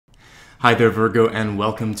Hi there, Virgo, and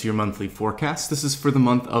welcome to your monthly forecast. This is for the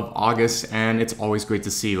month of August, and it's always great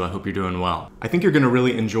to see you. I hope you're doing well. I think you're going to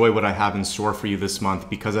really enjoy what I have in store for you this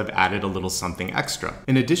month because I've added a little something extra.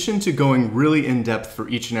 In addition to going really in depth for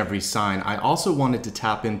each and every sign, I also wanted to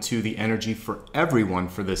tap into the energy for everyone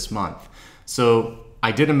for this month. So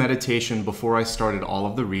I did a meditation before I started all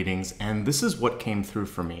of the readings, and this is what came through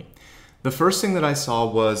for me. The first thing that I saw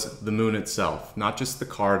was the moon itself, not just the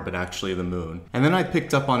card, but actually the moon. And then I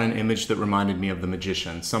picked up on an image that reminded me of the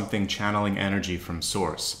magician, something channeling energy from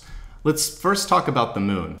source. Let's first talk about the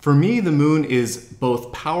moon. For me, the moon is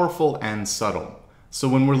both powerful and subtle. So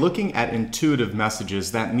when we're looking at intuitive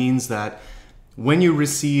messages, that means that when you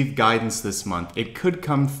receive guidance this month, it could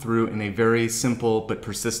come through in a very simple but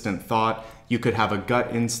persistent thought. You could have a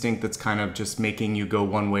gut instinct that's kind of just making you go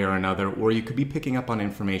one way or another, or you could be picking up on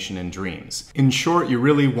information in dreams. In short, you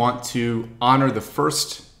really want to honor the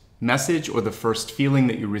first message or the first feeling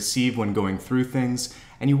that you receive when going through things,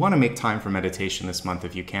 and you want to make time for meditation this month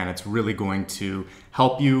if you can. It's really going to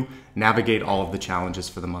help you navigate all of the challenges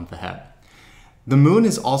for the month ahead. The moon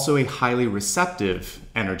is also a highly receptive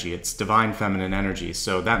energy. It's divine feminine energy.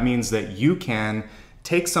 So that means that you can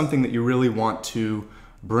take something that you really want to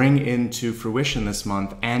bring into fruition this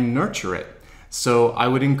month and nurture it. So I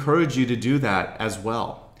would encourage you to do that as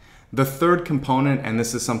well. The third component, and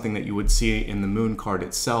this is something that you would see in the moon card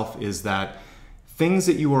itself, is that things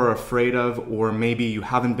that you are afraid of or maybe you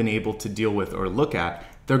haven't been able to deal with or look at,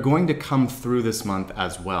 they're going to come through this month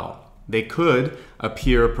as well. They could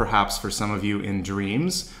appear perhaps for some of you in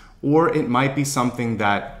dreams, or it might be something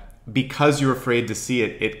that because you're afraid to see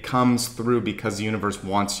it, it comes through because the universe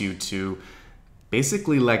wants you to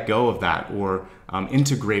basically let go of that or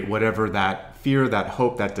integrate whatever that fear, that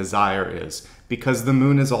hope, that desire is. Because the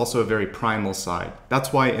moon is also a very primal side.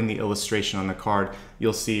 That's why in the illustration on the card,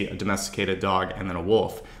 you'll see a domesticated dog and then a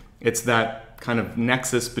wolf. It's that kind of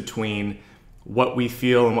nexus between what we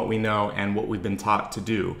feel and what we know and what we've been taught to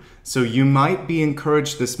do. So you might be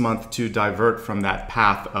encouraged this month to divert from that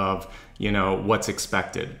path of, what's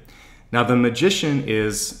expected. Now the magician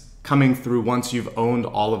is coming through once you've owned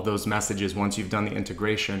all of those messages, once you've done the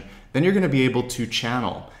integration, then you're going to be able to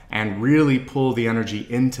channel and really pull the energy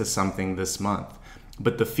into something this month.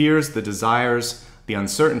 But the fears, the desires, the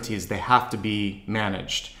uncertainties, they have to be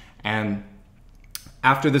managed. And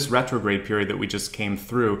after this retrograde period that we just came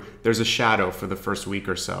through, there's a shadow for the first week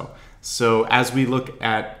or so. So as we look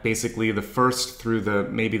at basically the 1st through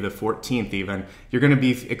maybe the 14th even, you're going to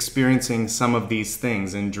be experiencing some of these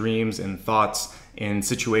things in dreams and thoughts, in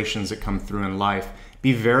situations that come through in life.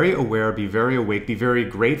 Be very aware, be very awake, be very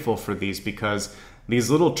grateful for these, because these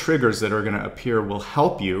little triggers that are going to appear will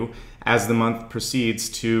help you as the month proceeds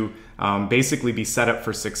to basically be set up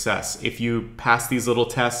for success. If you pass these little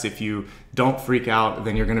tests, if you don't freak out,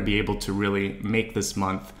 then you're going to be able to really make this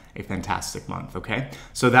month a fantastic month, okay?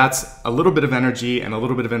 So that's a little bit of energy and a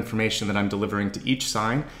little bit of information that I'm delivering to each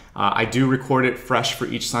sign. I do record it fresh for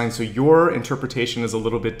each sign, so your interpretation is a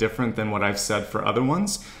little bit different than what I've said for other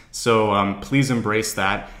ones. So please embrace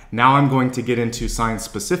that. Now I'm going to get into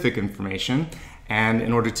sign-specific information. And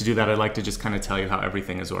in order to do that, I'd like to just kind of tell you how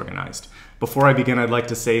everything is organized. Before I begin, I'd like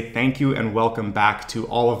to say thank you and welcome back to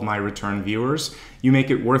all of my return viewers. You make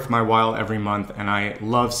it worth my while every month, and I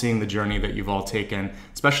love seeing the journey that you've all taken,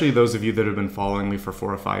 especially those of you that have been following me for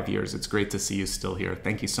 4 or 5 years. It's great to see you still here.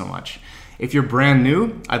 Thank you so much. If you're brand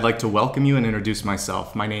new, I'd like to welcome you and introduce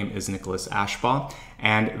myself. My name is Nicholas Ashbaugh,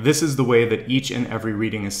 and this is the way that each and every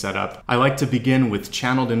reading is set up. I like to begin with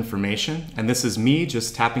channeled information, and this is me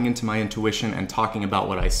just tapping into my intuition and talking about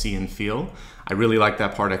what I see and feel. I really like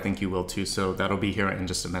that part. I think you will too, so that'll be here in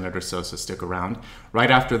just a minute or so stick around. Right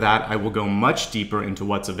after that, I will go much deeper into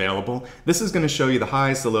what's available. This is going to show you the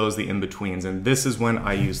highs, the lows, the in-betweens, and this is when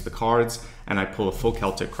I use the cards and I pull a full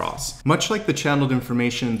Celtic cross. Much like the channeled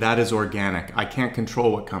information, that is organic. I can't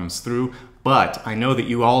control what comes through, but I know that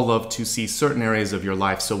you all love to see certain areas of your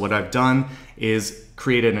life, so what I've done is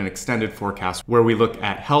created an extended forecast where we look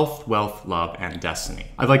at health, wealth, love, and destiny.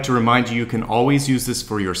 I'd like to remind you, you can always use this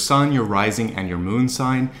for your sun, your rising, and your moon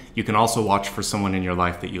sign. You can also watch for someone in your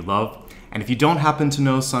life that you love. And if you don't happen to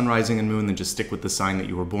know sun, rising, and moon, then just stick with the sign that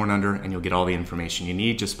you were born under and you'll get all the information you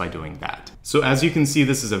need just by doing that. So as you can see,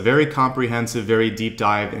 this is a very comprehensive, very deep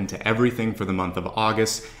dive into everything for the month of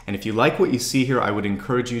August. And if you like what you see here, I would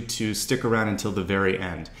encourage you to stick around until the very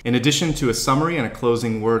end. In addition to a summary and a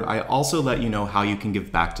closing word, I also let you know how you can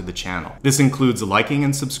give back to the channel. This includes liking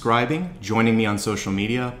and subscribing, joining me on social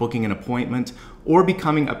media, booking an appointment, or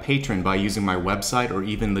becoming a patron by using my website or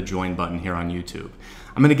even the join button here on YouTube.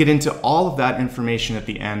 I'm going to get into all of that information at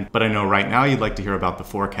the end, but I know right now you'd like to hear about the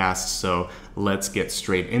forecast, so let's get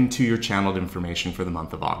straight into your channeled information for the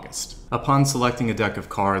month of August. Upon selecting a deck of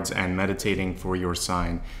cards and meditating for your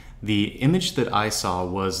sign, the image that I saw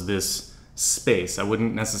was this space. I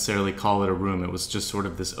wouldn't necessarily call it a room. It was just sort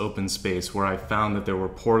of this open space where I found that there were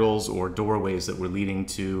portals or doorways that were leading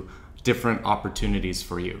to different opportunities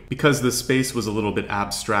for you. Because the space was a little bit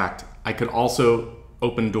abstract, I could also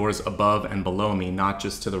open doors above and below me, not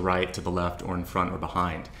just to the right, to the left, or in front or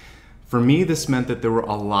behind. For me, this meant that there were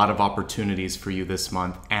a lot of opportunities for you this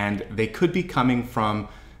month, and they could be coming from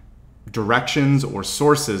directions or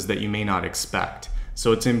sources that you may not expect.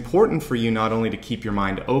 So it's important for you not only to keep your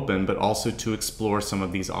mind open, but also to explore some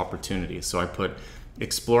of these opportunities. So I put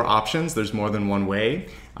explore options. There's more than one way.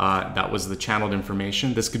 That was the channeled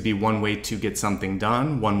information. This could be one way to get something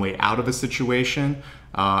done, one way out of a situation,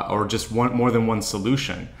 or just more than one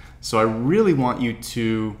solution. So I really want you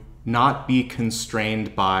to not be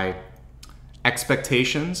constrained by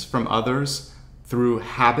expectations from others through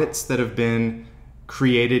habits that have been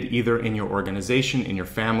created either in your organization, in your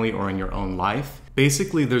family, or in your own life.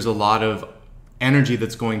 Basically, there's a lot of energy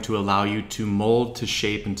that's going to allow you to mold, to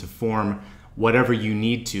shape, and to form whatever you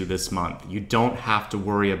need to this month. You don't have to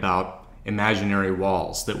worry about imaginary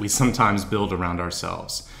walls that we sometimes build around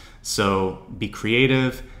ourselves. So be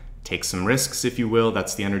creative, take some risks, if you will.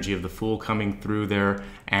 That's the energy of the Fool coming through there.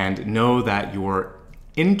 And know that your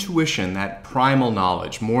intuition, that primal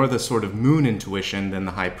knowledge, more the sort of moon intuition than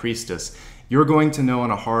the High Priestess, you're going to know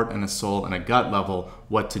on a heart and a soul and a gut level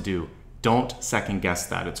what to do. Don't second guess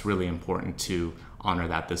that. It's really important to honor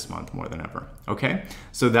that this month more than ever. Okay,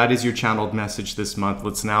 so that is your channeled message this month.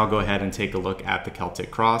 Let's now go ahead and take a look at the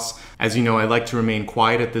Celtic Cross. As you know, I like to remain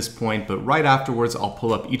quiet at this point, but right afterwards, I'll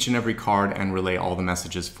pull up each and every card and relay all the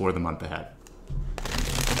messages for the month ahead.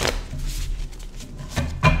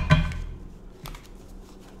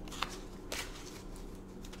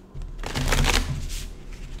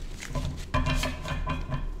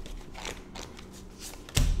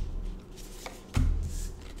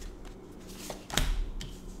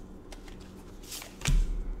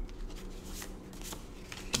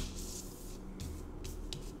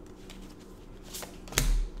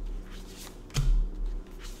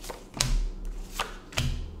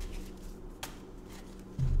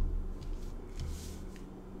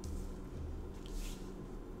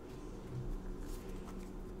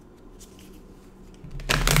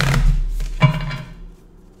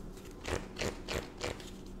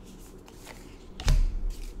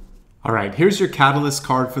 All right, here's your Catalyst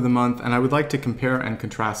card for the month, and I would like to compare and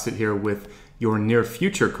contrast it here with your near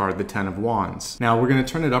future card, the Ten of Wands. Now we're going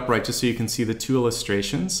to turn it upright just so you can see the two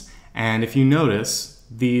illustrations, and if you notice,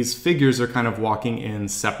 these figures are kind of walking in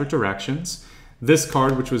separate directions. This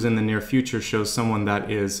card, which was in the near future, shows someone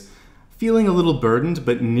that is feeling a little burdened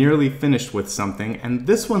but nearly finished with something, and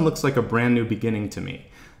this one looks like a brand new beginning to me.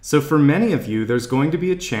 So for many of you, there's going to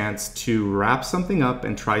be a chance to wrap something up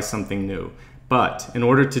and try something new. But in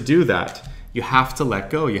order to do that, you have to let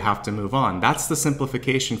go, you have to move on. That's the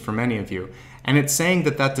simplification for many of you. And it's saying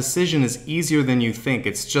that that decision is easier than you think.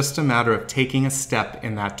 It's just a matter of taking a step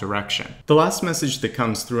in that direction. The last message that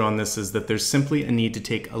comes through on this is that there's simply a need to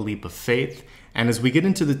take a leap of faith. And as we get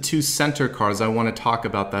into the two center cards, I want to talk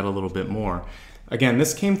about that a little bit more. Again,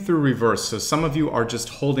 this came through reverse, so some of you are just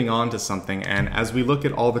holding on to something. And as we look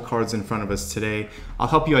at all the cards in front of us today, I'll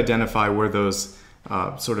help you identify where those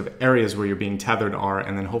sort of areas where you're being tethered are,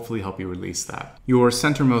 and then hopefully help you release that. Your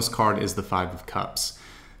centermost card is the Five of Cups.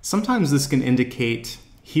 Sometimes this can indicate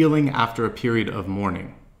healing after a period of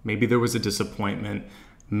mourning. Maybe there was a disappointment,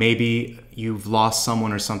 maybe you've lost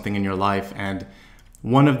someone or something in your life, and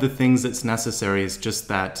one of the things that's necessary is just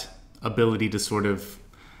that ability to sort of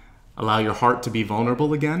allow your heart to be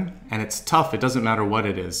vulnerable again. And it's tough, it doesn't matter what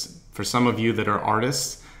it is. For some of you that are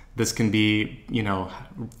artists, this can be,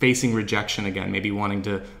 facing rejection again, maybe wanting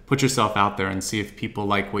to put yourself out there and see if people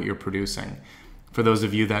like what you're producing. For those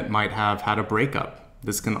of you that might have had a breakup,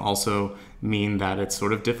 this can also mean that it's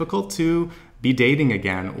sort of difficult to be dating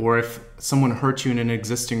again, or if someone hurt you in an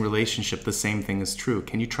existing relationship, the same thing is true.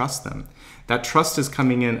 Can you trust them? That trust is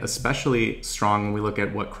coming in especially strong when we look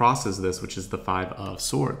at what crosses this, which is the Five of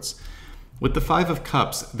Swords. With the Five of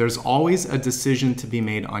Cups, there's always a decision to be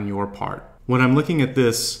made on your part. When I'm looking at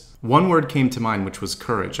this, one word came to mind, which was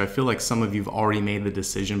courage. I feel like some of you have already made the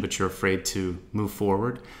decision, but you're afraid to move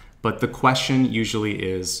forward. But the question usually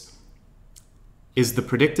is the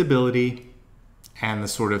predictability and the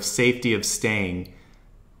sort of safety of staying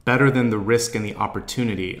better than the risk and the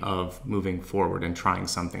opportunity of moving forward and trying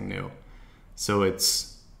something new? So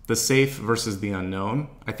it's the safe versus the unknown.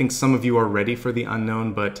 I think some of you are ready for the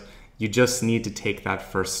unknown, but you just need to take that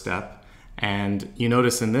first step. And you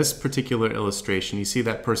notice in this particular illustration, you see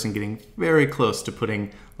that person getting very close to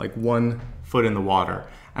putting like one foot in the water.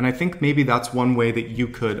 And I think maybe that's one way that you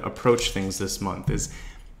could approach things this month is,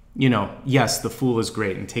 yes, the Fool is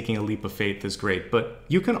great and taking a leap of faith is great, but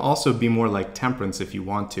you can also be more like Temperance if you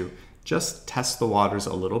want to. Just test the waters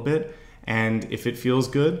a little bit, and if it feels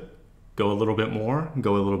good, go a little bit more,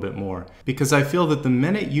 go a little bit more. Because I feel that the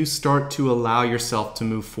minute you start to allow yourself to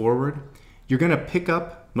move forward, you're gonna pick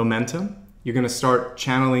up momentum, you're gonna start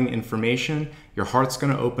channeling information, your heart's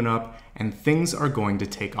gonna open up, and things are going to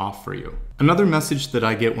take off for you. Another message that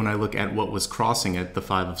I get when I look at what was crossing it, the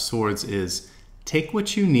Five of Swords, is take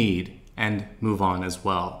what you need and move on as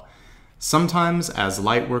well. Sometimes as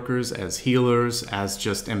light workers, as healers, as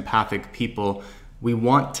just empathic people, we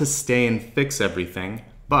want to stay and fix everything,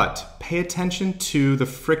 but pay attention to the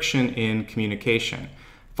friction in communication.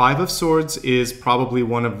 Five of Swords is probably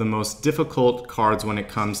one of the most difficult cards when it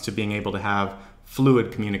comes to being able to have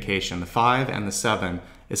fluid communication. The 5 and the 7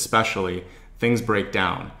 especially, things break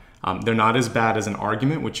down. They're not as bad as an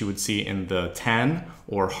argument, which you would see in the 10,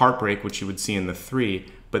 or heartbreak, which you would see in the 3,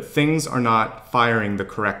 but things are not firing the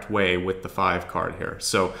correct way with the 5 card here.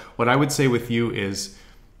 So what I would say with you is,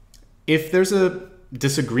 if there's a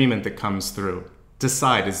disagreement that comes through,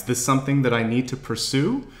 decide, is this something that I need to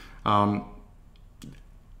pursue?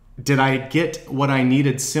 Did I get what I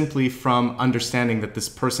needed simply from understanding that this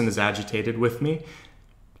person is agitated with me?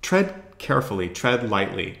 Tread carefully, tread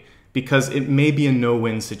lightly, because it may be a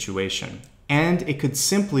no-win situation. And it could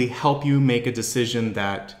simply help you make a decision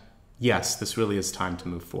that, yes, this really is time to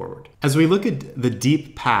move forward. As we look at the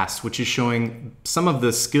deep past, which is showing some of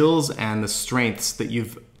the skills and the strengths that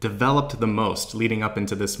you've developed the most leading up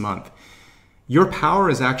into this month, your power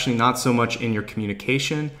is actually not so much in your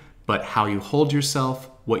communication, but how you hold yourself,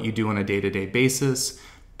 what you do on a day-to-day basis,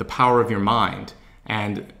 the power of your mind.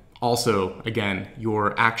 And also, again,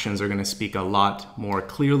 your actions are going to speak a lot more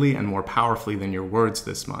clearly and more powerfully than your words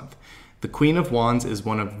this month. The Queen of Wands is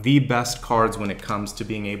one of the best cards when it comes to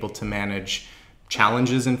being able to manage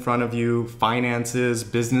challenges in front of you, finances,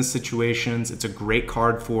 business situations. It's a great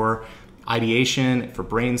card for ideation, for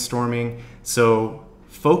brainstorming. So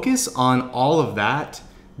focus on all of that.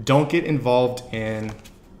 Don't get involved in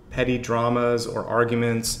petty dramas or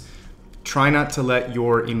arguments. Try not to let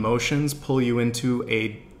your emotions pull you into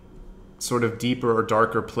a sort of deeper or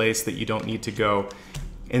darker place that you don't need to go.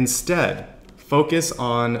 Instead, focus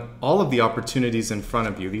on all of the opportunities in front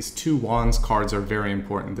of you. These 2 Wands cards are very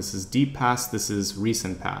important. This is deep past, this is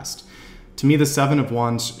recent past. To me, the 7 of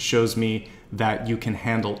Wands shows me that you can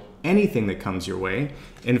handle anything that comes your way.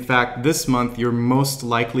 In fact, this month, you're most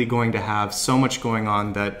likely going to have so much going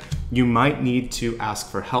on that you might need to ask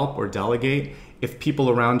for help or delegate. If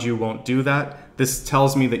people around you won't do that, this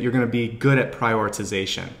tells me that you're going to be good at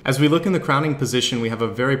prioritization. As we look in the crowning position, we have a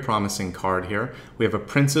very promising card here. We have a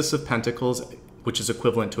Princess of Pentacles, which is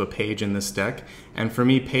equivalent to a page in this deck. And for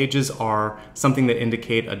me, pages are something that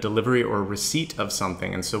indicate a delivery or a receipt of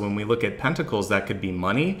something. And so when we look at Pentacles, that could be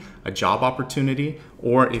money, a job opportunity,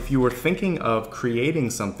 or if you were thinking of creating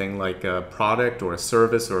something like a product or a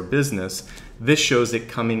service or a business, this shows it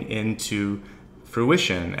coming into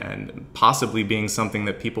fruition and possibly being something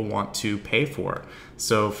that people want to pay for.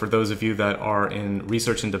 So for those of you that are in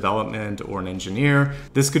research and development or an engineer,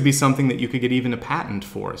 this could be something that you could get even a patent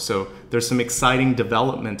for. So there's some exciting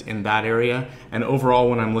development in that area. And overall,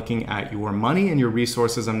 when I'm looking at your money and your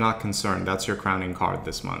resources, I'm not concerned. That's your crowning card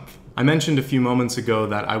this month. I mentioned a few moments ago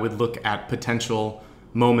that I would look at potential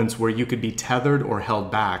moments where you could be tethered or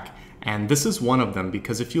held back. And this is one of them,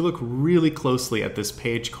 because if you look really closely at this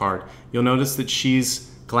page card, you'll notice that she's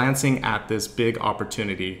glancing at this big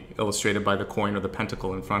opportunity illustrated by the coin or the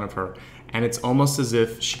pentacle in front of her. And it's almost as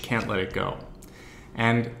if she can't let it go.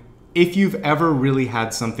 And if you've ever really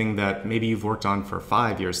had something that maybe you've worked on for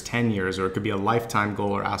 5 years, 10 years, or it could be a lifetime goal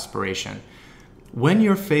or aspiration, when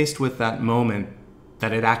you're faced with that moment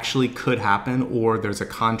that it actually could happen, or there's a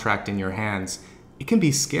contract in your hands, it can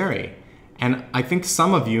be scary. And I think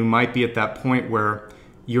some of you might be at that point where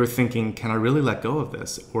you're thinking, can I really let go of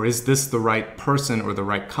this? Or is this the right person or the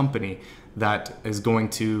right company that is going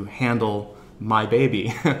to handle my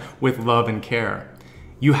baby with love and care?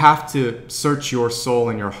 You have to search your soul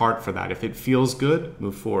and your heart for that. If it feels good,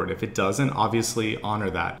 move forward. If it doesn't, obviously honor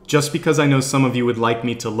that. Just because I know some of you would like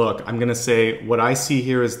me to look, I'm gonna say what I see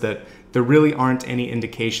here is that there really aren't any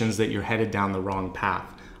indications that you're headed down the wrong path.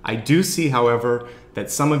 I do see, however, that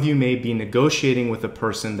some of you may be negotiating with a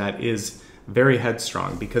person that is very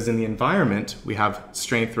headstrong, because in the environment, we have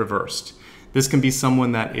strength reversed. This can be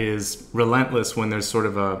someone that is relentless when there's sort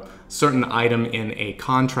of a certain item in a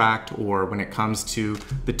contract, or when it comes to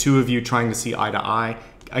the two of you trying to see eye to eye.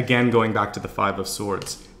 Again, going back to the Five of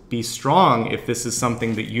Swords. Be strong if this is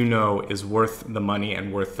something that you know is worth the money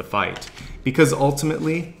and worth the fight. Because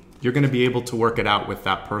ultimately, you're going to be able to work it out with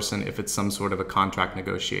that person if it's some sort of a contract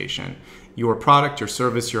negotiation. Your product, your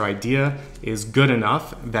service, your idea is good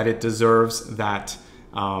enough that it deserves that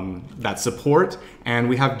support, and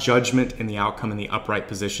we have judgment in the outcome in the upright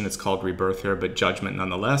position. It's called rebirth here, but judgment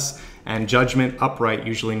nonetheless. And judgment upright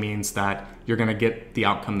usually means that you're going to get the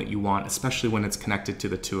outcome that you want, especially when it's connected to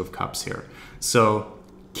the Two of Cups here. So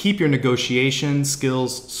keep your negotiation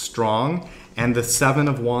skills strong. And the Seven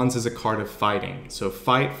of Wands is a card of fighting. So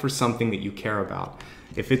fight for something that you care about.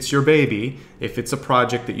 If it's your baby, if it's a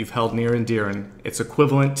project that you've held near and dear, and it's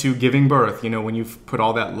equivalent to giving birth, you know, when you've put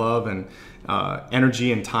all that love and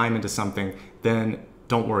energy and time into something, then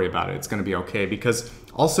don't worry about it. It's going to be okay. Because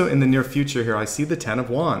also in the near future here, I see the Ten of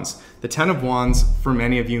Wands. The Ten of Wands for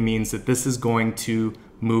many of you means that this is going to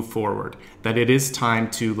move forward, that it is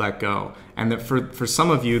time to let go. And that for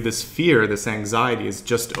some of you, this fear, this anxiety is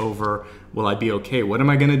just over, will I be okay? What am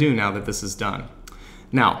I going to do now that this is done?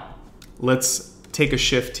 Now, let's take a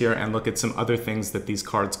shift here and look at some other things that these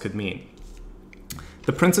cards could mean.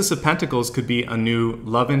 The Princess of Pentacles could be a new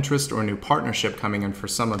love interest or a new partnership coming in for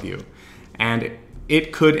some of you. And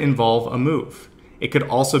it could involve a move. It could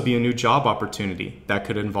also be a new job opportunity that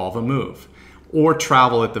could involve a move. Or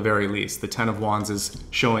travel at the very least. The Ten of Wands is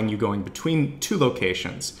showing you going between two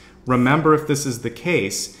locations. Remember, if this is the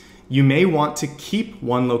case, you may want to keep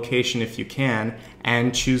one location if you can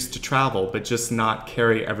and choose to travel, but just not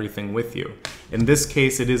carry everything with you. In this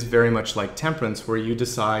case, it is very much like Temperance, where you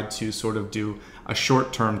decide to sort of do a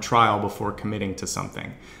short-term trial before committing to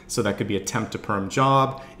something. So that could be a temp to perm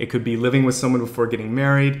job. It could be living with someone before getting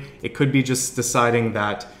married. It could be just deciding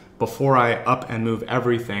that before I up and move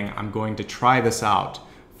everything, I'm going to try this out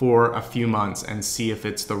for a few months and see if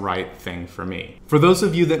it's the right thing for me. For those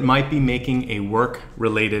of you that might be making a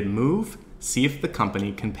work-related move, see if the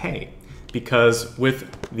company can pay. Because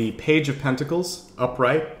with the Page of Pentacles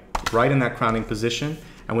upright, right in that crowning position,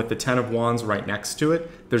 and with the Ten of Wands right next to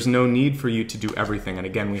it, there's no need for you to do everything. And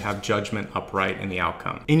again, we have judgment upright in the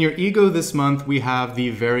outcome. In your ego this month, we have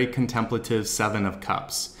the very contemplative Seven of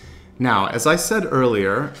Cups. Now, as I said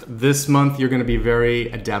earlier, this month you're going to be very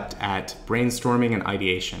adept at brainstorming and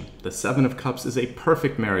ideation. The Seven of Cups is a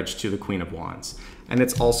perfect marriage to the Queen of Wands, and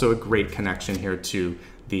it's also a great connection here to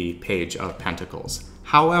the Page of Pentacles.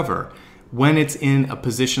 However, when it's in a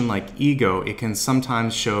position like ego, it can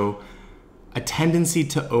sometimes show a tendency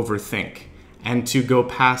to overthink and to go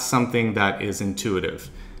past something that is intuitive.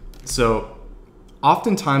 So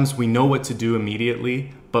oftentimes we know what to do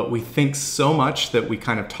immediately, but we think so much that we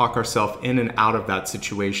kind of talk ourselves in and out of that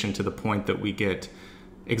situation to the point that we get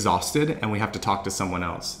exhausted and we have to talk to someone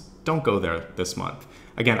else. Don't go there this month.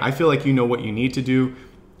 Again, I feel like you know what you need to do.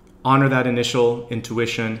 Honor that initial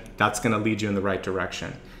intuition. That's going to lead you in the right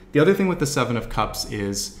direction. The other thing with the Seven of Cups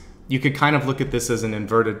is you could kind of look at this as an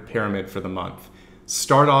inverted pyramid for the month.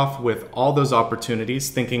 Start off with all those opportunities,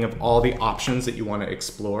 thinking of all the options that you want to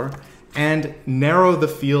explore, and narrow the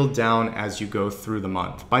field down as you go through the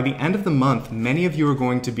month. By the end of the month, many of you are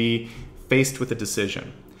going to be faced with a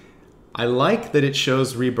decision. I like that it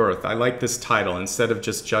shows rebirth. I like this title. Instead of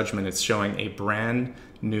just judgment, it's showing a brand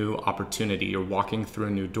new opportunity. You're walking through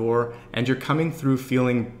a new door, and you're coming through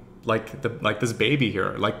feeling like this baby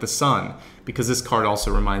here, like the sun, because this card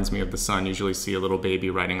also reminds me of the sun. You usually see a little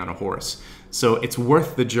baby riding on a horse. So it's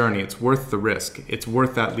worth the journey. It's worth the risk. It's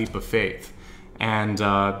worth that leap of faith. And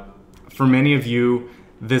for many of you,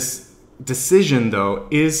 this decision, though,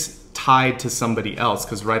 is tied to somebody else,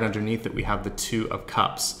 because right underneath it, we have the Two of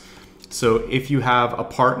Cups. So if you have a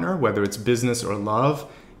partner, whether it's business or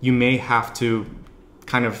love, you may have to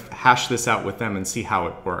kind of hash this out with them and see how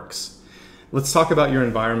it works. Let's talk about your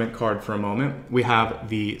environment card for a moment. We have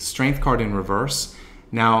the Strength card in reverse.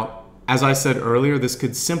 Now, as I said earlier, this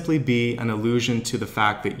could simply be an allusion to the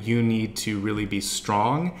fact that you need to really be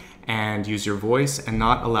strong and use your voice and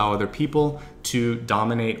not allow other people to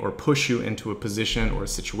dominate or push you into a position or a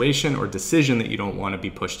situation or decision that you don't want to be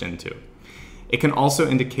pushed into. It can also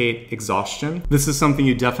indicate exhaustion. This is something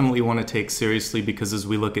you definitely want to take seriously, because as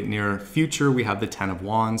we look at near future, we have the Ten of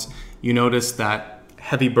Wands. You notice that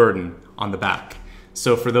heavy burden on the back.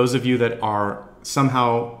 So for those of you that are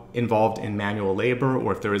somehow involved in manual labor,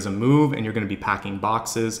 or if there is a move and you're going to be packing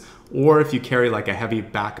boxes, or if you carry like a heavy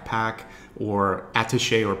backpack or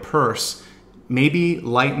attaché or purse, maybe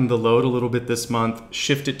lighten the load a little bit this month,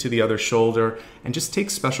 shift it to the other shoulder, and just take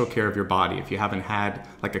special care of your body. If you haven't had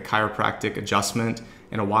like a chiropractic adjustment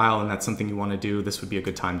in a while and that's something you want to do, this would be a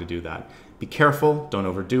good time to do that. Be careful, don't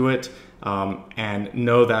overdo it, and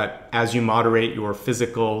know that as you moderate your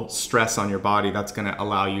physical stress on your body, that's going to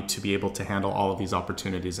allow you to be able to handle all of these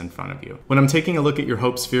opportunities in front of you. When I'm taking a look at your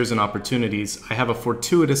hopes, fears, and opportunities, I have a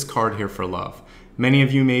fortuitous card here for love. Many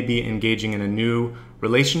of you may be engaging in a new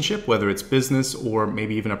relationship, whether it's business or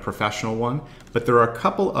maybe even a professional one, but there are a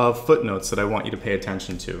couple of footnotes that I want you to pay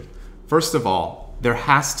attention to. First of all, there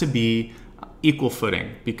has to be equal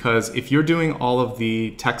footing, because if you're doing all of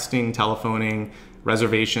the texting, telephoning,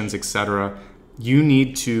 reservations, etc., you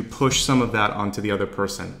need to push some of that onto the other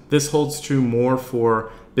person. This holds true more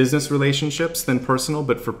for business relationships than personal,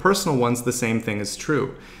 but for personal ones, the same thing is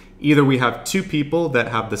true. Either we have two people that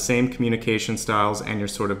have the same communication styles and you're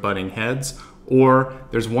sort of butting heads, or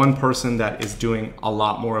there's one person that is doing a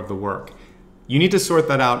lot more of the work. You need to sort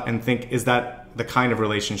that out and think, is that the kind of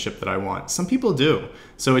relationship that I want? Some people do.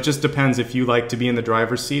 So it just depends if you like to be in the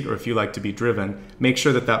driver's seat or if you like to be driven. Make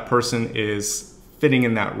sure that that person is fitting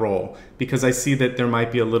in that role, because I see that there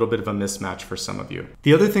might be a little bit of a mismatch for some of you.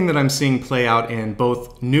 The other thing that I'm seeing play out in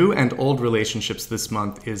both new and old relationships this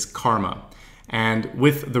month is karma. And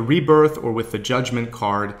with the rebirth or with the judgment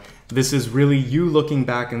card, this is really you looking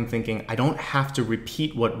back and thinking, I don't have to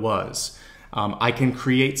repeat what was. I can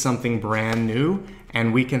create something brand new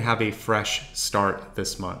and we can have a fresh start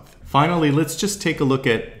this month. Finally, let's just take a look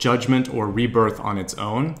at judgment or rebirth on its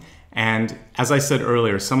own. And as I said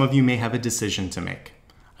earlier, some of you may have a decision to make.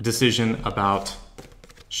 A decision about,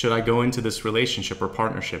 should I go into this relationship or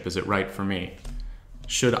partnership? Is it right for me?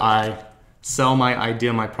 Should I sell my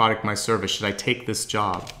idea, my product, my service? Should I take this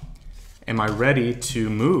job? Am I ready to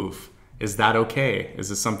move? Is that okay? Is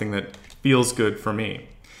this something that feels good for me?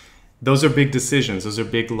 Those are big decisions. Those are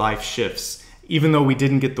big life shifts. Even though we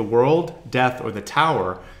didn't get the world, death, or the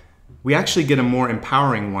tower, we actually get a more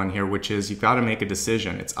empowering one here, which is you've got to make a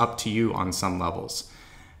decision. It's up to you on some levels.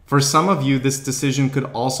 For some of you, this decision could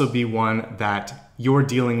also be one that you're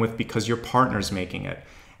dealing with because your partner's making it,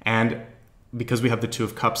 and because we have the Two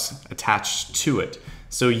of Cups attached to it.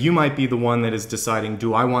 So you might be the one that is deciding,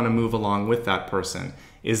 do I want to move along with that person?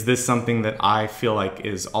 Is this something that I feel like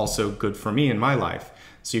is also good for me in my life?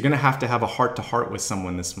 So you're going to have a heart-to-heart with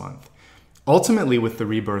someone this month. Ultimately, with the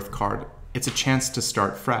rebirth card, it's a chance to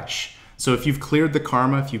start fresh. So if you've cleared the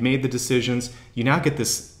karma, if you've made the decisions, you now get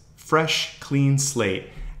this fresh, clean slate.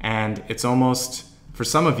 And it's almost, for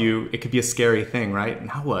some of you, it could be a scary thing, right?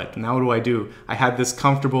 Now what? Now what do I do? I had this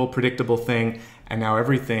comfortable, predictable thing, and now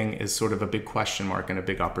everything is sort of a big question mark and a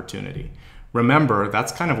big opportunity. Remember,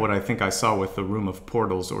 that's kind of what I think I saw with the room of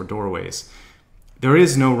portals or doorways. There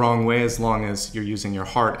is no wrong way as long as you're using your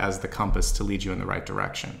heart as the compass to lead you in the right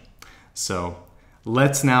direction. So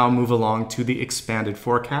let's now move along to the expanded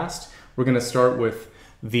forecast. We're going to start with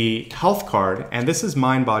the health card, and this is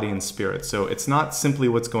mind, body, and spirit. So it's not simply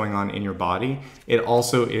what's going on in your body. It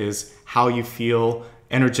also is how you feel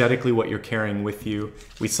energetically, what you're carrying with you.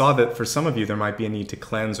 We saw that for some of you, there might be a need to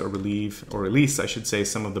cleanse or relieve, or release, I should say,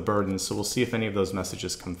 some of the burdens. So we'll see if any of those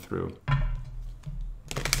messages come through.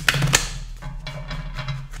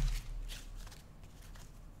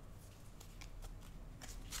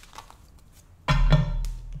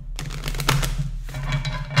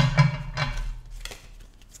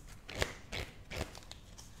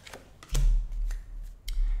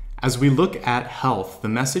 As we look at health, the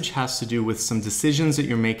message has to do with some decisions that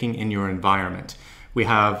you're making in your environment. We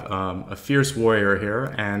have a fierce warrior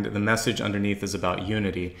here, and the message underneath is about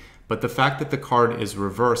unity. But the fact that the card is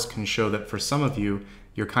reversed can show that for some of you,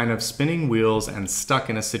 you're kind of spinning wheels and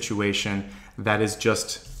stuck in a situation that is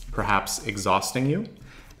just perhaps exhausting you.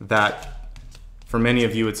 That for many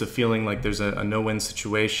of you, it's a feeling like there's a no-win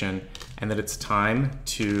situation and that it's time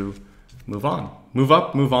to move on. Move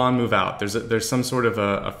up, move on, move out. There's some sort of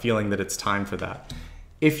a feeling that it's time for that.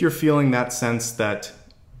 If you're feeling that sense that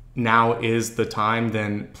now is the time,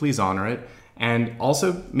 then please honor it. And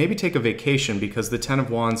also maybe take a vacation, because the Ten of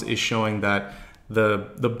Wands is showing that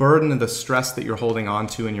the burden and the stress that you're holding on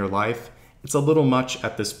to in your life, it's a little much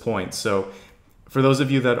at this point. So for those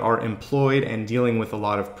of you that are employed and dealing with a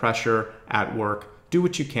lot of pressure at work, do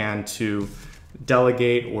what you can to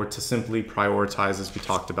delegate or to simply prioritize, as we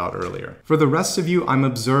talked about earlier. For the rest of you, I'm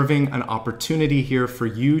observing an opportunity here for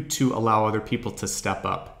you to allow other people to step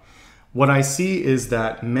up. What I see is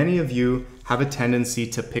that many of you have a tendency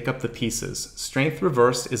to pick up the pieces. Strength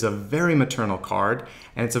reversed is a very maternal card,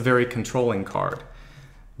 and it's a very controlling card.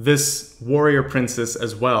 This warrior princess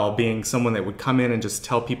as well, being someone that would come in and just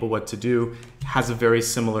tell people what to do, has a very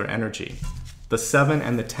similar energy. The 7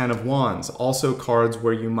 and the 10 of Wands, also cards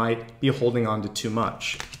where you might be holding on to too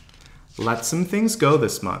much. Let some things go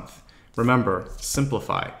this month. Remember,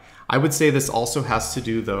 simplify. I would say this also has to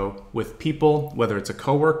do, though, with people, whether it's a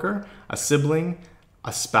coworker, a sibling,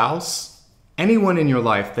 a spouse, anyone in your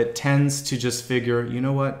life that tends to just figure, you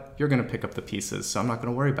know what, you're going to pick up the pieces, so I'm not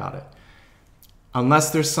going to worry about it.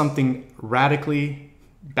 Unless there's something radically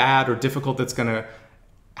bad or difficult that's going to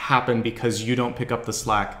happen because you don't pick up the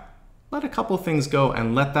slack, let a couple things go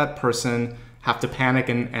and let that person have to panic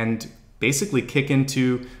and basically kick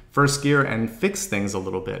into first gear and fix things a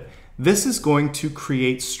little bit. This is going to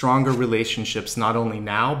create stronger relationships, not only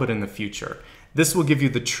now, but in the future. This will give you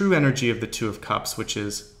the true energy of the Two of Cups, which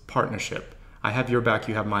is partnership. I have your back,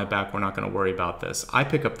 you have my back, we're not going to worry about this. I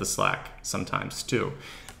pick up the slack sometimes too.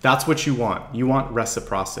 That's what you want. You want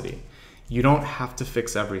reciprocity. You don't have to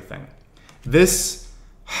fix everything. This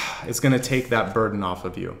is going to take that burden off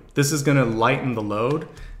of you. This is going to lighten the load.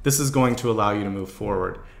 This is going to allow you to move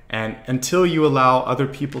forward. And until you allow other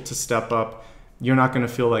people to step up, you're not going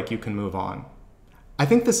to feel like you can move on. I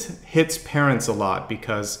think this hits parents a lot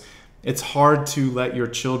because it's hard to let your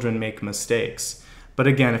children make mistakes. But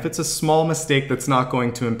again, if it's a small mistake that's not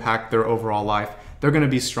going to impact their overall life, they're going to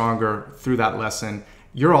be stronger through that lesson.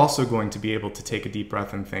 You're also going to be able to take a deep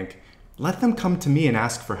breath and think, let them come to me and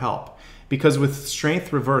ask for help. Because with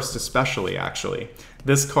strength reversed especially, actually,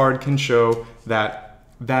 this card can show that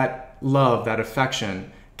love, that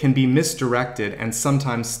affection can be misdirected and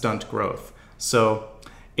sometimes stunt growth. So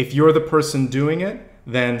if you're the person doing it,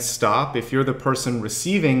 then stop. If you're the person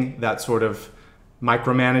receiving that sort of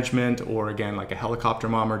micromanagement, or again, like a helicopter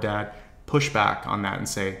mom or dad, push back on that and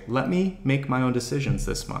say, let me make my own decisions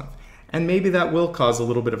this month. And maybe that will cause a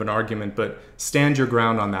little bit of an argument, but stand your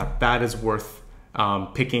ground on that. That is worth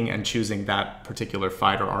picking and choosing that particular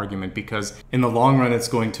fight or argument, because in the long run, it's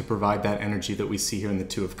going to provide that energy that we see here in the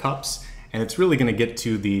Two of Cups. And it's really going to get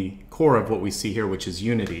to the core of what we see here, which is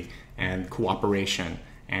unity and cooperation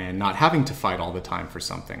and not having to fight all the time for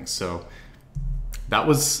something. So that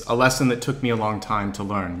was a lesson that took me a long time to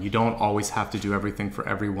learn. You don't always have to do everything for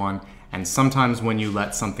everyone. And sometimes when you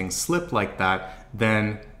let something slip like that,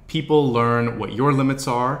 then people learn what your limits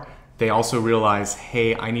are. They also realize,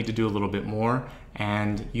 hey, I need to do a little bit more,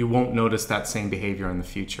 and you won't notice that same behavior in the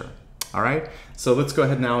future. All right, so let's go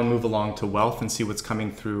ahead now and move along to wealth and see what's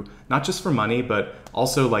coming through, not just for money, but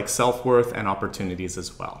also like self-worth and opportunities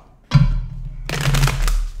as well.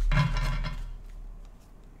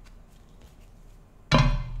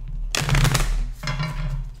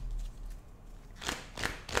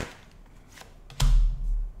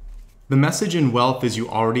 The message in wealth is you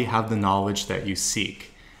already have the knowledge that you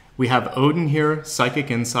seek. We have Odin here,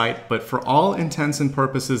 psychic insight, but for all intents and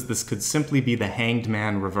purposes, this could simply be the Hanged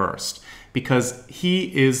Man reversed, because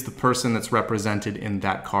he is the person that's represented in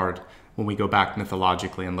that card when we go back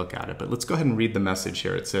mythologically and look at it. But let's go ahead and read the message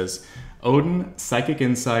here. It says, Odin, psychic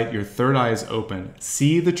insight, your third eye is open.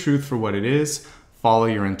 See the truth for what it is, follow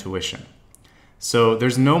your intuition. So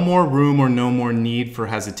there's no more room or no more need for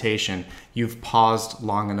hesitation. You've paused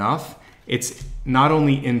long enough. It's not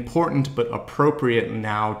only important, but appropriate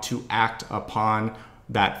now to act upon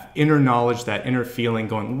that inner knowledge, that inner feeling,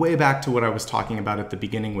 going way back to what I was talking about at the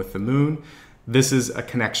beginning with the moon. This is a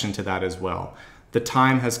connection to that as well. The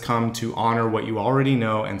time has come to honor what you already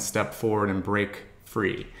know and step forward and break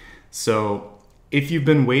free. So if you've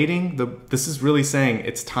been waiting, this is really saying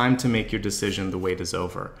it's time to make your decision. The wait is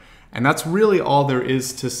over. And that's really all there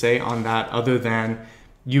is to say on that, other than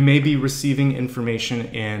you may be receiving information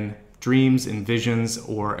in dreams and visions,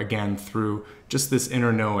 or again, through just this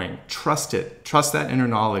inner knowing. Trust it. Trust that inner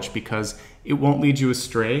knowledge, because it won't lead you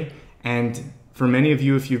astray. And for many of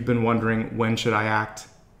you, if you've been wondering, when should I act?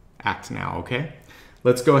 Act now, okay?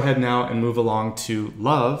 Let's go ahead now and move along to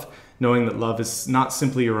love, knowing that love is not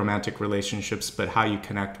simply your romantic relationships, but how you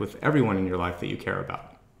connect with everyone in your life that you care about.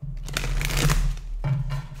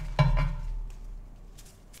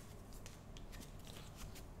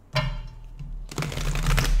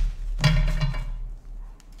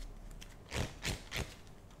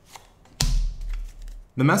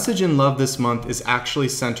 The message in love this month is actually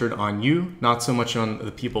centered on you, not so much on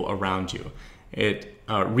the people around you. It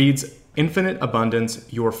reads, infinite abundance,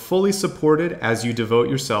 you're fully supported as you devote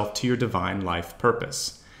yourself to your divine life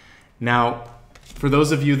purpose. Now, for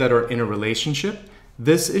those of you that are in a relationship,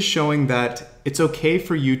 this is showing that it's okay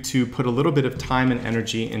for you to put a little bit of time and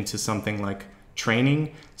energy into something like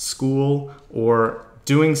training, school, or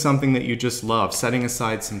doing something that you just love, setting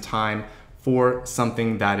aside some time for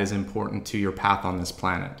something that is important to your path on this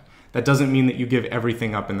planet. That doesn't mean that you give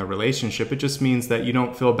everything up in the relationship. It just means that you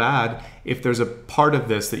don't feel bad if there's a part of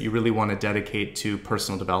this that you really want to dedicate to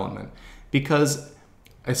personal development. Because,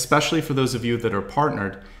 especially for those of you that are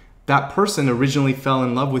partnered, that person originally fell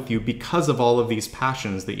in love with you because of all of these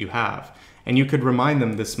passions that you have. And you could remind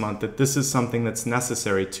them this month that this is something that's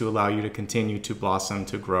necessary to allow you to continue to blossom,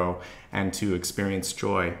 to grow, and to experience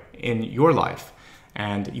joy in your life.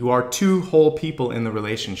 And you are two whole people in the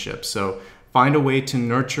relationship. So find a way to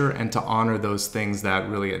nurture and to honor those things that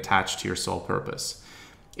really attach to your soul purpose.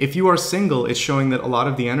 If you are single, it's showing that a lot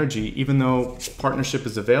of the energy, even though partnership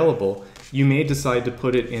is available, you may decide to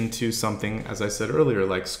put it into something, as I said earlier,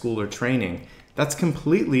 like school or training. That's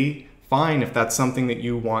completely fine if that's something that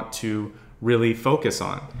you want to really focus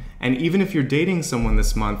on. And even if you're dating someone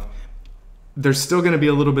this month, there's still going to be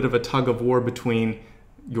a little bit of a tug of war between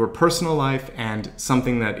your personal life and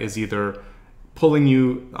something that is either pulling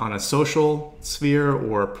you on a social sphere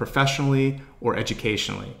or professionally or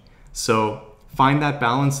educationally. So find that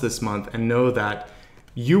balance this month and know that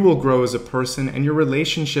you will grow as a person and your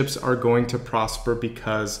relationships are going to prosper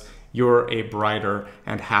because you're a brighter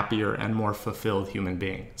and happier and more fulfilled human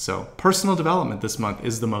being. So personal development this month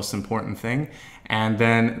is the most important thing. And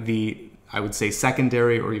then I would say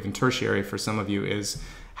secondary or even tertiary for some of you is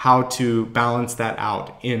how to balance that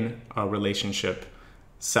out in a relationship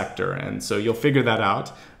sector. And so you'll figure that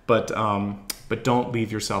out, but don't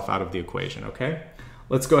leave yourself out of the equation, okay?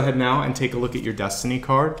 Let's go ahead now and take a look at your destiny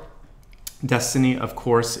card. Destiny, of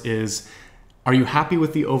course, is, are you happy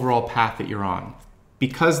with the overall path that you're on?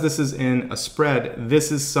 Because this is in a spread,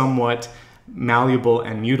 this is somewhat malleable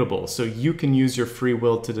and mutable. So you can use your free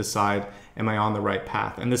will to decide, am I on the right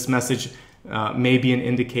path? And this message may be an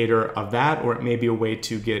indicator of that, or it may be a way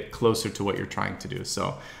to get closer to what you're trying to do.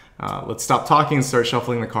 So let's stop talking and start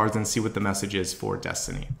shuffling the cards and see what the message is for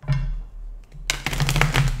destiny.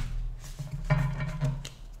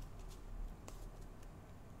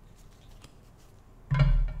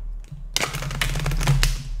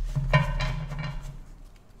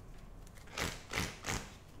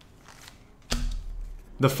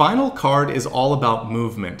 The final card is all about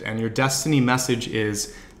movement, and your destiny message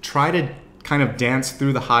is try to kind of dance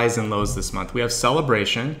through the highs and lows this month. We have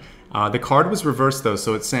celebration. The card was reversed though,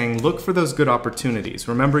 so it's saying look for those good opportunities.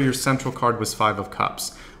 Remember, your central card was 5 of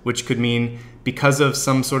Cups, which could mean because of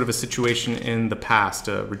some sort of a situation in the past,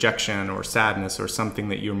 a rejection or sadness or something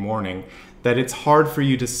that you're mourning, that it's hard for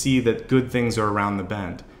you to see that good things are around the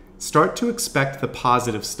bend. Start to expect the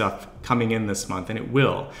positive stuff coming in this month, and it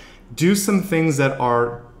will. Do some things that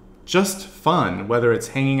are just fun, whether it's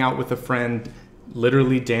hanging out with a friend,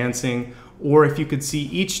 literally dancing, or if you could see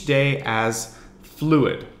each day as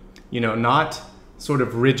fluid, not sort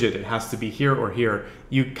of rigid, it has to be here or here.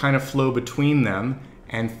 You kind of flow between them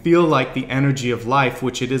and feel like the energy of life,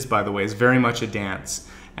 which it is, by the way, is very much a dance.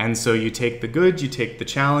 And so you take the good, you take the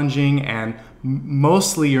challenging, and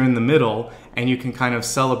mostly you're in the middle, and you can kind of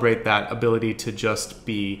celebrate that ability to just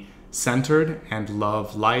be centered and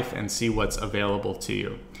love life and see what's available to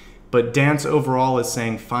you. But dance overall is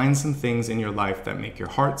saying find some things in your life that make your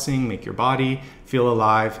heart sing, make your body feel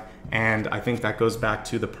alive. And I think that goes back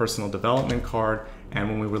to the personal development card. And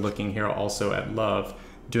when we were looking here also at love,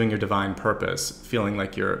 doing your divine purpose, feeling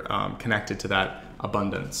like you're connected to that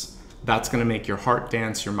abundance. That's going to make your heart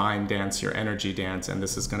dance, your mind dance, your energy dance, and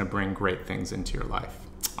this is going to bring great things into your life.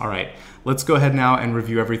 All right, let's go ahead now and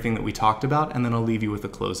review everything that we talked about, and then I'll leave you with a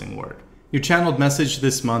closing word. Your channeled message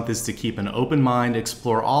this month is to keep an open mind,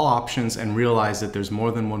 explore all options, and realize that there's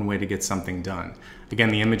more than one way to get something done. Again,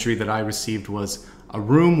 the imagery that I received was a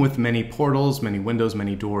room with many portals, many windows,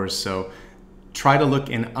 many doors, so try to look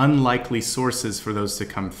in unlikely sources for those to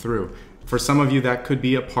come through. For some of you, that could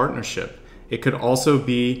be a partnership. It could also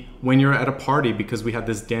be when you're at a party, because we had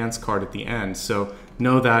this dance card at the end. So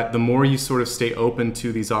know that the more you sort of stay open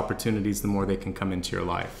to these opportunities, the more they can come into your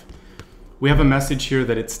life. We have a message here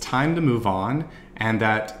that it's time to move on, and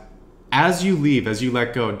that as you leave, as you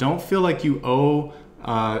let go, don't feel like you owe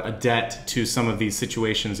a debt to some of these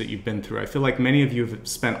situations that you've been through. I feel like many of you have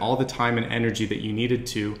spent all the time and energy that you needed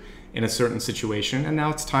to in a certain situation, and now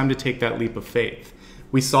it's time to take that leap of faith.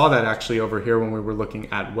 We saw that actually over here when we were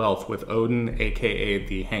looking at wealth with Odin, aka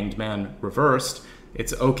the Hanged Man reversed.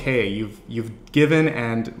 It's okay. You've given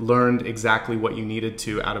and learned exactly what you needed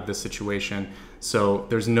to out of this situation, so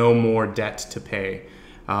there's no more debt to pay.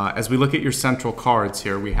 As we look at your central cards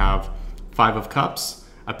here, we have 5 of Cups,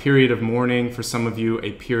 a period of mourning, for some of you,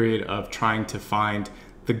 a period of trying to find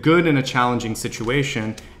the good in a challenging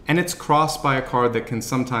situation, and it's crossed by a card that can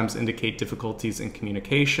sometimes indicate difficulties in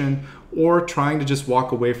communication or trying to just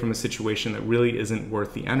walk away from a situation that really isn't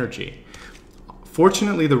worth the energy.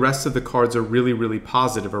 Fortunately, the rest of the cards are really, really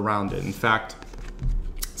positive around it. In fact,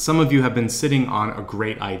 some of you have been sitting on a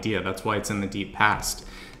great idea. That's why it's in the deep past.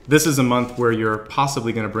 This is a month where you're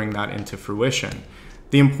possibly going to bring that into fruition.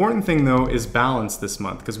 The important thing, though, is balance this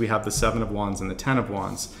month, because we have the 7 of Wands and the 10 of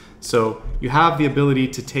Wands. So you have the ability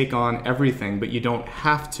to take on everything, but you don't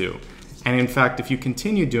have to. And in fact, if you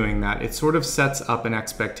continue doing that, it sort of sets up an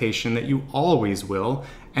expectation that you always will.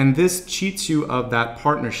 And this cheats you of that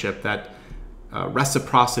partnership, that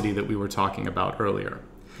reciprocity that we were talking about earlier.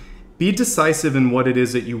 Be decisive in what it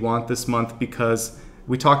is that you want this month, because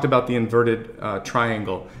we talked about the inverted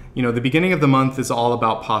triangle. You know, the beginning of the month is all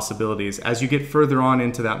about possibilities. As you get further on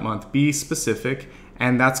into that month, be specific,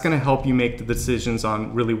 and that's going to help you make the decisions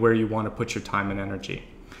on really where you want to put your time and energy.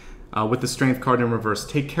 With the Strength card in reverse,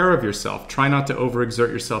 take care of yourself. Try not to overexert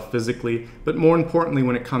yourself physically, but more importantly,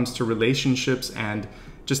 when it comes to relationships and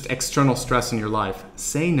just external stress in your life,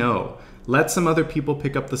 say no. Let some other people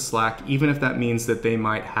pick up the slack, even if that means that they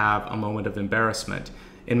might have a moment of embarrassment.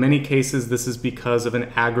 In many cases, this is because of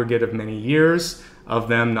an aggregate of many years of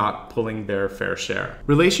them not pulling their fair share.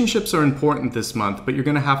 Relationships are important this month, but you're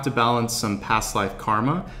going to have to balance some past life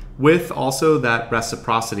karma with also that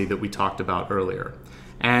reciprocity that we talked about earlier.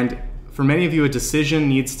 And for many of you, a decision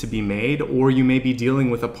needs to be made, or you may be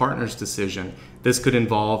dealing with a partner's decision. This could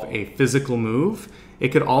involve a physical move. It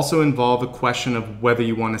could also involve a question of whether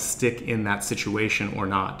you want to stick in that situation or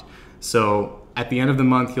not. So at the end of the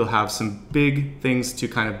month, you'll have some big things to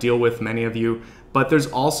kind of deal with, many of you, but there's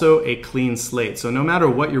also a clean slate. So no matter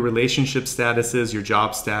what your relationship status is, your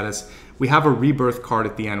job status, we have a rebirth card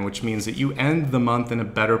at the end, which means that you end the month in a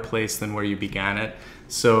better place than where you began it.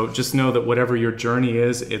 So just know that whatever your journey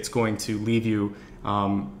is, it's going to leave you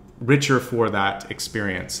richer for that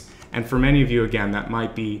experience. And for many of you, again, that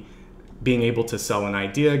might be being able to sell an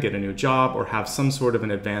idea, get a new job, or have some sort of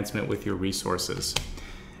an advancement with your resources.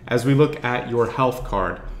 As we look at your health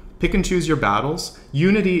card, pick and choose your battles.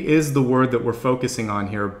 Unity is the word that we're focusing on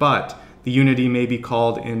here, but the unity may be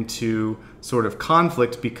called into sort of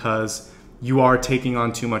conflict because you are taking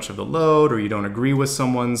on too much of the load, or you don't agree with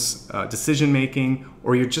someone's decision making,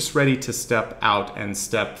 or you're just ready to step out and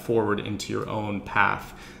step forward into your own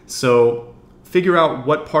path. So figure out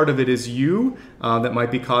what part of it is you that might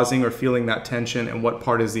be causing or feeling that tension, and what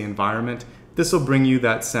part is the environment. This will bring you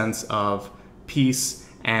that sense of peace.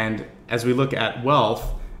 And as we look at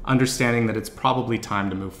wealth, understanding that it's probably time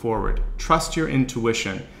to move forward. Trust your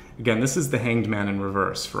intuition. Again, this is the Hanged Man in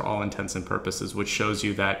reverse for all intents and purposes, which shows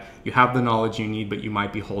you that you have the knowledge you need, but you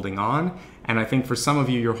might be holding on. And I think for some of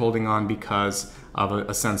you, you're holding on because of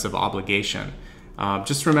a sense of obligation.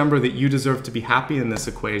 Just remember that you deserve to be happy in this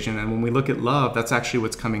equation. And when we look at love, that's actually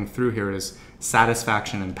what's coming through here is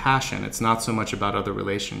satisfaction and passion. It's not so much about other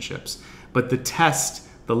relationships. But the test,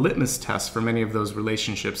 the litmus test for many of those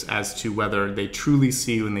relationships as to whether they truly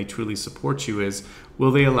see you and they truly support you is,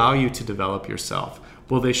 will they allow you to develop yourself?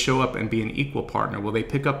 Will they show up and be an equal partner? Will they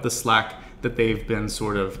pick up the slack that they've been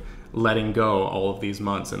sort of letting go all of these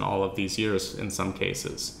months and all of these years in some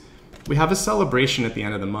cases? We have a celebration at the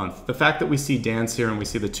end of the month. The fact that we see dance here and we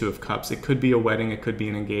see the Two of Cups, it could be a wedding, it could be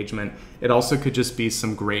an engagement. It also could just be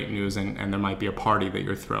some great news, and there might be a party that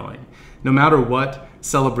you're throwing. No matter what,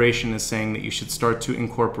 celebration is saying that you should start to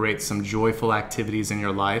incorporate some joyful activities in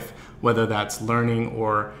your life, whether that's learning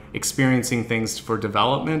or experiencing things for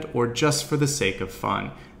development or just for the sake of fun.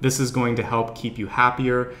 This is going to help keep you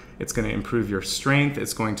happier. It's going to improve your strength.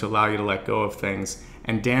 It's going to allow you to let go of things.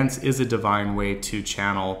 And dance is a divine way to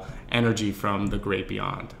channel energy from the great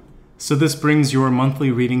beyond. So this brings your monthly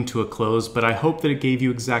reading to a close, but I hope that it gave you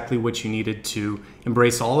exactly what you needed to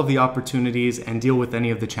embrace all of the opportunities and deal with any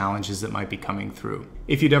of the challenges that might be coming through.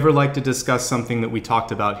 If you'd ever like to discuss something that we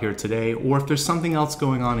talked about here today, or if there's something else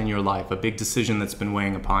going on in your life, a big decision that's been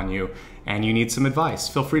weighing upon you, and you need some advice,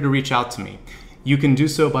 feel free to reach out to me. You can do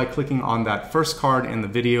so by clicking on that first card in the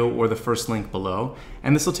video or the first link below,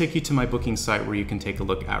 and this will take you to my booking site where you can take a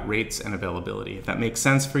look at rates and availability. If that makes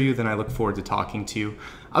sense for you, then I look forward to talking to you.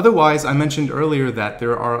 Otherwise, I mentioned earlier that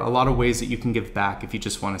there are a lot of ways that you can give back if you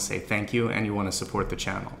just want to say thank you and you want to support the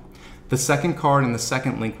channel. The second card and the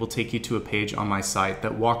second link will take you to a page on my site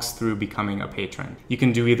that walks through becoming a patron. You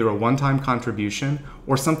can do either a one-time contribution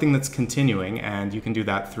or something that's continuing, and you can do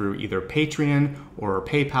that through either Patreon or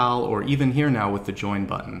PayPal or even here now with the join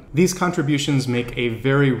button. These contributions make a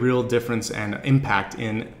very real difference and impact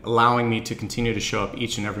in allowing me to continue to show up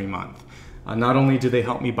each and every month. Not only do they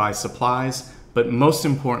help me buy supplies, but most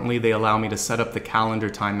importantly, they allow me to set up the calendar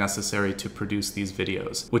time necessary to produce these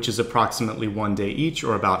videos, which is approximately 1 day each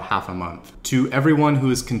or about half a month. To everyone who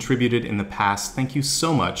has contributed in the past, thank you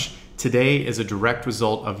so much. Today is a direct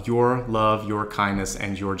result of your love, your kindness,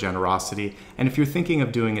 and your generosity. And if you're thinking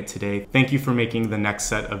of doing it today, thank you for making the next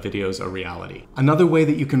set of videos a reality. Another way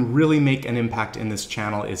that you can really make an impact in this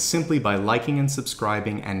channel is simply by liking and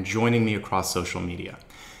subscribing and joining me across social media.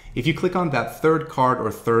 If you click on that third card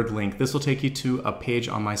or third link, this will take you to a page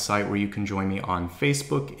on my site where you can join me on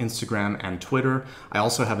Facebook, Instagram, and Twitter. I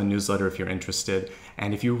also have a newsletter if you're interested.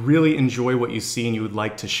 And if you really enjoy what you see and you would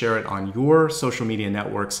like to share it on your social media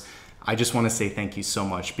networks, I just want to say thank you so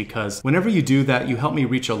much, because whenever you do that, you help me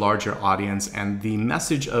reach a larger audience, and the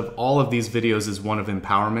message of all of these videos is one of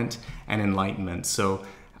empowerment and enlightenment. So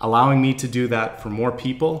allowing me to do that for more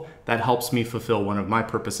people, that helps me fulfill one of my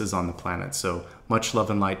purposes on the planet. So much love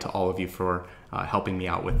and light to all of you for helping me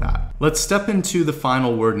out with that. Let's step into the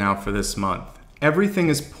final word now for this month. Everything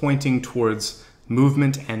is pointing towards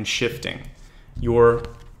movement and shifting. Your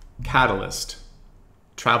catalyst,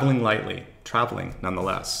 traveling lightly, traveling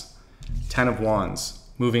nonetheless. 10 of Wands,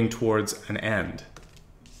 moving towards an end.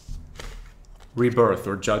 Rebirth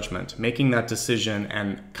or judgment, making that decision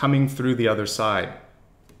and coming through the other side,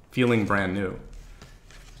 feeling brand new.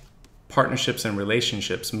 Partnerships and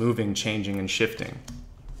relationships, moving, changing, and shifting.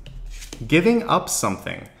 Giving up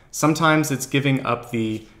something. Sometimes it's giving up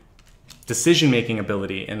the decision-making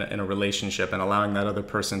ability in a relationship and allowing that other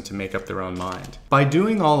person to make up their own mind. By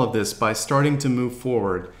doing all of this, by starting to move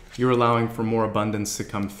forward, you're allowing for more abundance to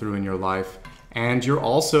come through in your life. And you're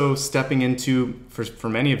also stepping into, for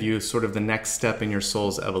many of you, sort of the next step in your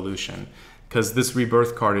soul's evolution. Because this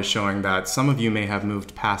rebirth card is showing that some of you may have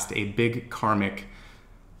moved past a big karmic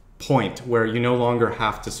point where you no longer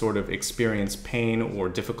have to sort of experience pain or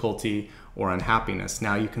difficulty or unhappiness.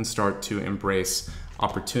 Now you can start to embrace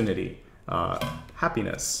opportunity,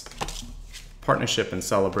 happiness, partnership and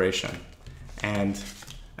celebration, and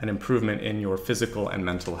an improvement in your physical and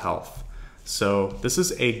mental health. So this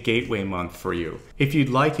is a gateway month for you. If you'd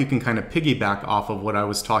like, you can kind of piggyback off of what I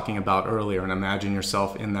was talking about earlier and imagine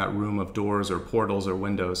yourself in that room of doors or portals or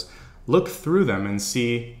windows. Look through them and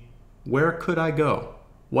see, where could I go?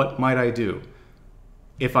 What might I do?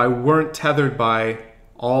 If I weren't tethered by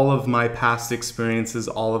all of my past experiences,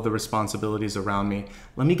 all of the responsibilities around me,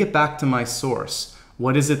 let me get back to my source.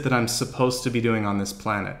 What is it that I'm supposed to be doing on this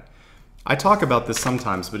planet? I talk about this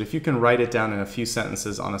sometimes, but if you can write it down in a few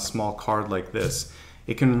sentences on a small card like this,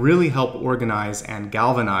 it can really help organize and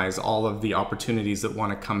galvanize all of the opportunities that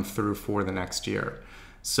want to come through for the next year.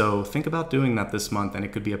 So think about doing that this month, and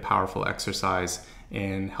it could be a powerful exercise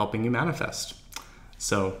in helping you manifest.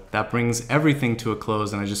 So that brings everything to a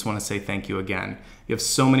close, and I just want to say thank you again. You have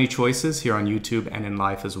so many choices here on YouTube and in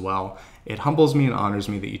life as well. It humbles me and honors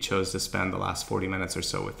me that you chose to spend the last 40 minutes or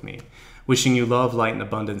so with me. Wishing you love, light, and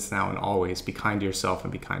abundance now and always. Be kind to yourself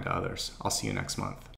and be kind to others. I'll see you next month.